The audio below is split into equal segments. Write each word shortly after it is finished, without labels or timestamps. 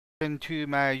Into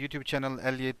my YouTube channel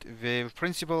Elliott Wave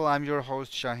Principle. I'm your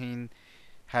host Shaheen.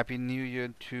 Happy New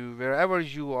Year to wherever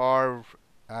you are.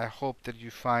 I hope that you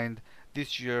find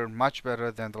this year much better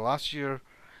than the last year.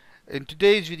 In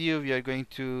today's video, we are going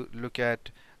to look at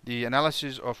the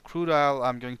analysis of crude oil.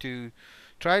 I'm going to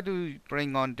try to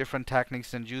bring on different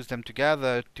techniques and use them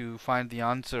together to find the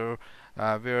answer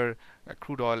where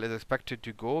crude oil is expected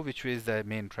to go, which is the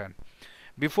main trend.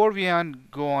 Before we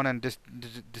go on and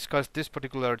discuss this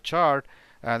particular chart,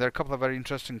 there are a couple of very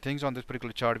interesting things on this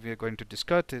particular chart we are going to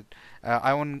discuss it.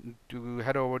 I want to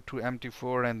head over to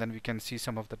MT4 and then we can see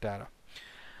some of the data.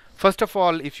 First of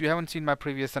all, if you haven't seen my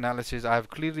previous analysis, I have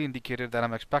clearly indicated that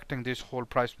I'm expecting this whole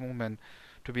price movement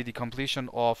to be the completion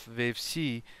of wave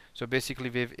C. So basically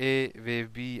wave A,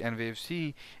 wave B and wave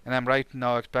C, and I'm right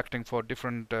now expecting for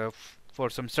different for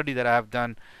some study that I have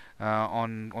done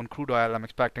on crude oil, I'm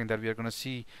expecting that we are going to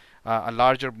see a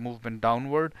larger movement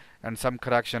downward and some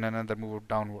correction and another move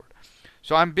downward.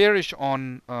 So I'm bearish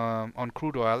on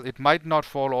crude oil. It might not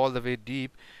fall all the way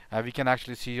deep. We can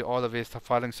actually see all the way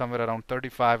falling somewhere around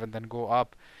 35 and then go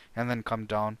up and then come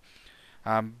down.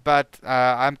 But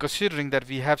I'm considering that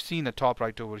we have seen a top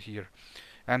right over here.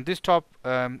 And this top,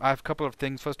 I have a couple of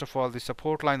things. First of all, the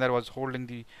support line that was holding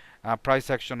the price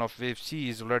action of wave C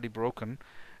is already broken.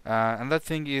 Another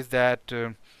thing is that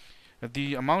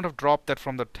the amount of drop that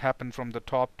happened from the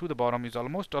top to the bottom is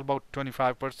almost about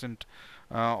 25%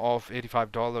 of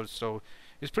 $85. So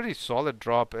it's pretty solid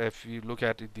drop if you look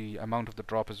at the amount of the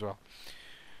drop as well.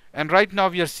 And right now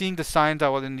we are seeing the signs I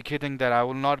was indicating that I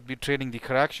will not be trading the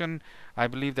correction. I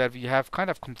believe that we have kind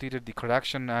of completed the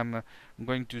correction. I'm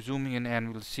going to zoom in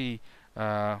and we'll see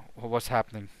what's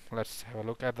happening. Let's have a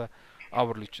look at the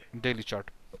daily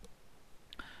chart.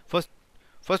 First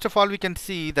of all, we can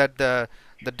see that the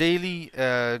daily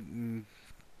the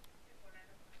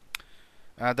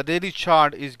daily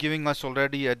chart is giving us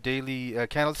already a daily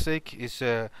candlestick. Is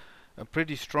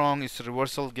pretty strong. It's a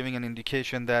reversal, giving an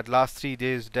indication that last 3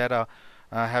 days data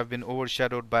have been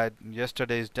overshadowed by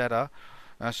yesterday's data.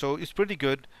 So it's pretty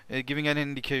good, giving an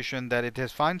indication that it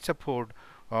has found support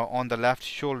on the left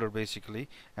shoulder basically,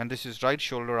 and this is right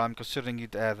shoulder. I'm considering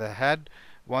it as a head,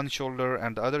 one shoulder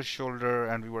and the other shoulder,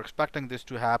 and we were expecting this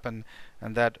to happen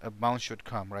and that a bounce should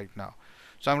come right now.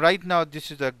 So right now this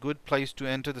is a good place to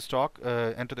enter the stock,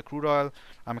 enter the crude oil.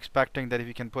 I'm expecting that if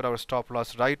we can put our stop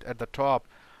loss right at the top,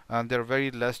 there are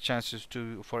very less chances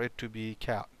for it to be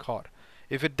caught.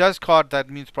 If it does caught, that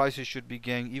means prices should be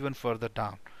going even further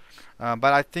down.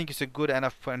 But I think it's a good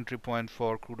enough entry point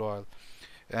for crude oil,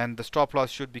 and the stop loss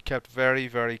should be kept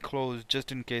very close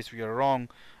just in case we are wrong.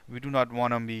 We do not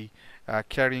want to be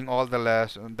carrying all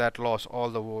that loss all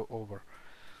the way over.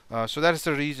 So that is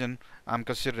the reason I'm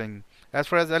considering. As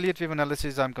far as Elliott wave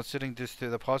analysis, I'm considering this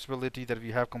the possibility that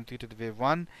we have completed wave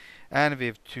 1 and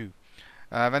wave 2.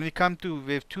 When we come to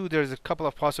wave 2, there is a couple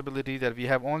of possibilities that we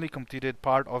have only completed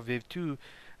part of wave 2,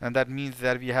 and that means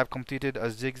that we have completed a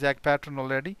zigzag pattern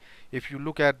already. If you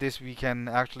look at this, we can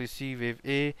actually see wave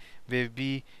A, wave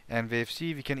B and wave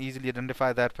C. We can easily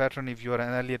identify that pattern if you are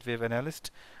an Elliott wave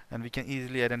analyst, and we can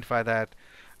easily identify that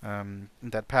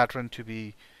that pattern to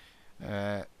be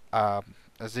a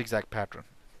zigzag pattern.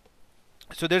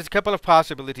 So there's a couple of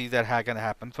possibilities that can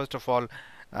happen. First of all,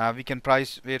 we can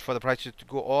wait for the prices to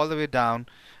go all the way down,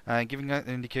 giving an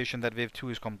indication that wave 2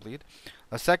 is complete.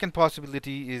 A second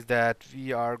possibility is that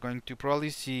we are going to probably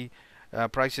see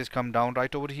prices come down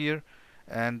right over here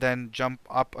and then jump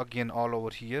up again all over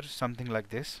here, something like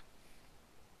this,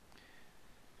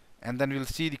 and then we'll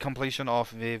see the completion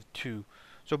of wave 2.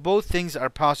 So both things are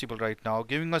possible right now,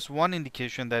 giving us one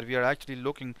indication that we are actually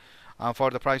looking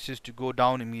for the prices to go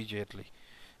down immediately.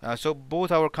 So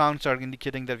both our counts are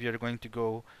indicating that we are going to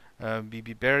go be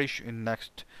bearish in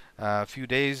next few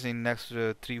days, in next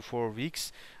 3-4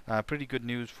 weeks. Pretty good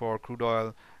news for crude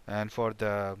oil and for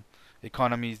the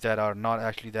economies that are not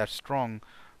actually that strong.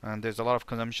 And there's a lot of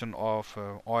consumption of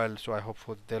oil, so I hope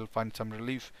they'll find some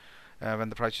relief when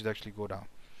the prices actually go down.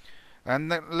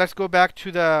 And then let's go back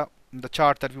to the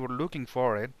chart that we were looking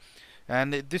for it.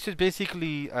 And this is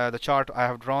basically the chart. I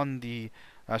have drawn the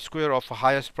square of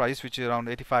highest price, which is around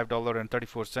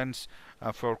 $85.34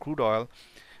 for crude oil.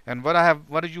 And what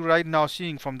are you right now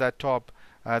seeing from that top?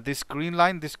 This green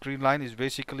line is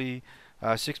basically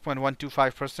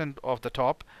 6.125% of the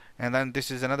top, and then this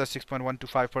is another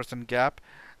 6.125% gap.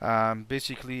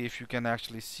 Basically, if you can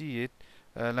actually see it,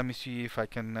 let me see if I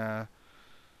can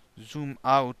zoom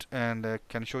out and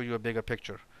can show you a bigger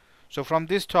picture. So from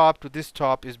this top to this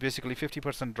top is basically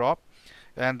 50% drop,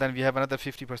 and then we have another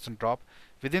 50% drop.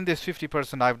 Within this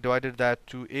 50%, I've divided that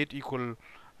to 8 equal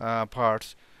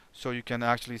parts. So you can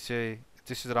actually say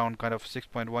this is around kind of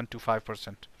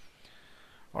 6.125%.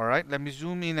 All right, let me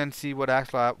zoom in and see what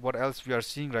else we are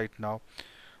seeing right now.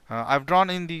 I've drawn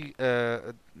in the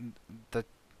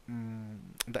mm,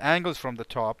 the angles from the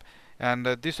top, and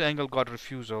this angle got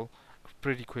refusal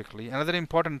pretty quickly. Another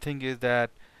important thing is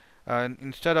that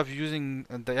instead of using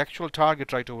the actual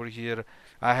target right over here,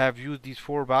 I have used these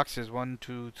four boxes, 1,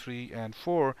 2, 3, and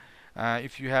 4.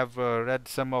 If you have read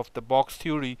some of the box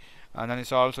theory, and then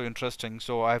it's also interesting.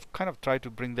 So I've kind of tried to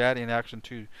bring that in action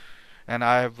too, and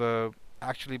I've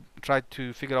actually tried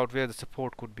to figure out where the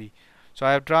support could be. So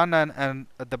I have drawn an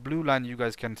the blue line you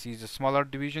guys can see is a smaller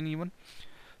division even.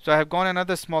 So I have gone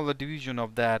another smaller division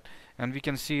of that, and we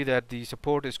can see that the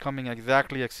support is coming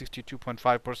exactly at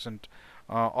 62.5%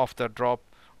 of the drop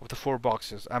of the four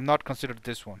boxes. I'm not considered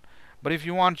this one, but if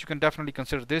you want, you can definitely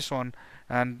consider this one,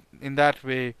 and in that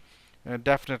way,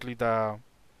 definitely the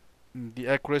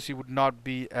accuracy would not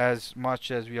be as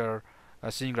much as we are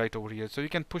seeing right over here. So you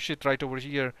can push it right over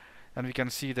here, and we can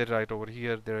see that right over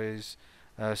here there is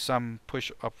some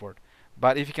push upward.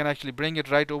 But if you can actually bring it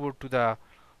right over to the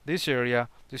this area,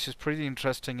 this is pretty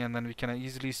interesting, and then we can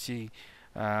easily see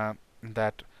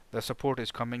that the support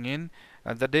is coming in.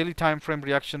 The daily time frame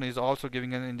reaction is also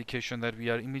giving an indication that we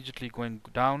are immediately going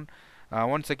down.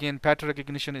 Once again, pattern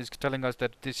recognition is telling us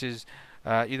that this is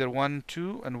either 1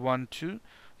 2 and 1 2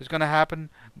 is going to happen,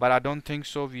 but I don't think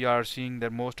so. We are seeing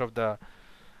that most of the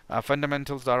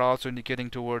fundamentals are also indicating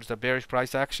towards the bearish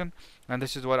price action, and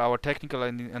this is what our technical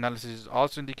analysis is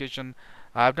also indication.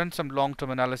 I've done some long-term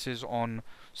analysis on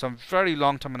some very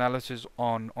long-term analysis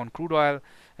on crude oil,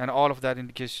 and all of that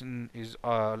indication is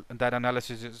that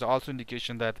analysis is also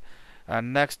indication that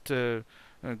next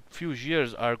few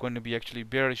years are going to be actually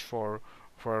bearish for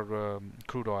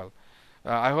crude oil.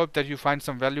 I hope that you find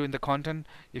some value in the content.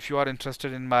 If you are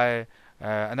interested in my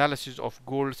analysis of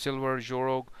gold, silver,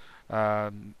 euro,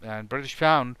 and British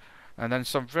pound, and then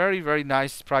some very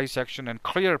nice price action and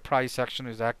clear price action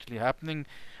is actually happening.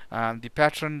 The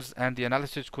patterns and the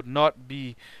analysis could not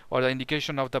be, or the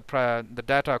indication of the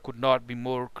data could not be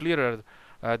more clearer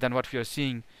than what we are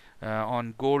seeing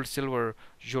on gold, silver,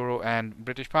 euro, and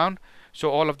British pound.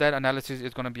 So all of that analysis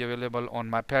is going to be available on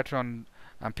my Patreon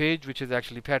page, which is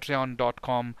actually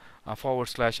patreon.com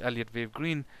 / Elliott Wave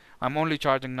Green. I'm only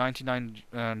charging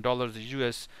 $99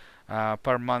 US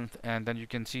per month, and then you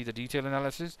can see the detailed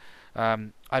analysis.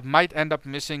 I might end up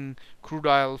missing crude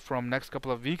oil from next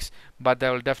couple of weeks, but that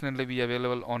will definitely be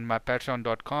available on my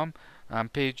patreon.com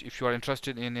page. If you are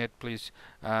interested in it, please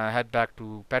head back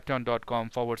to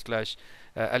patreon.com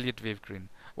 / Elliott Wave Green.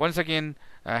 Once again,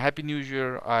 Happy New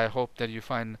Year. I hope that you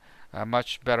find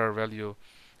much better value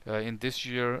in this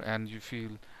year, and you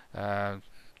feel you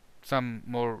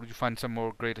find some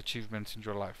more great achievements in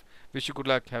your life. Wish you good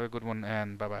luck. Have a good one,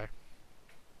 and bye bye.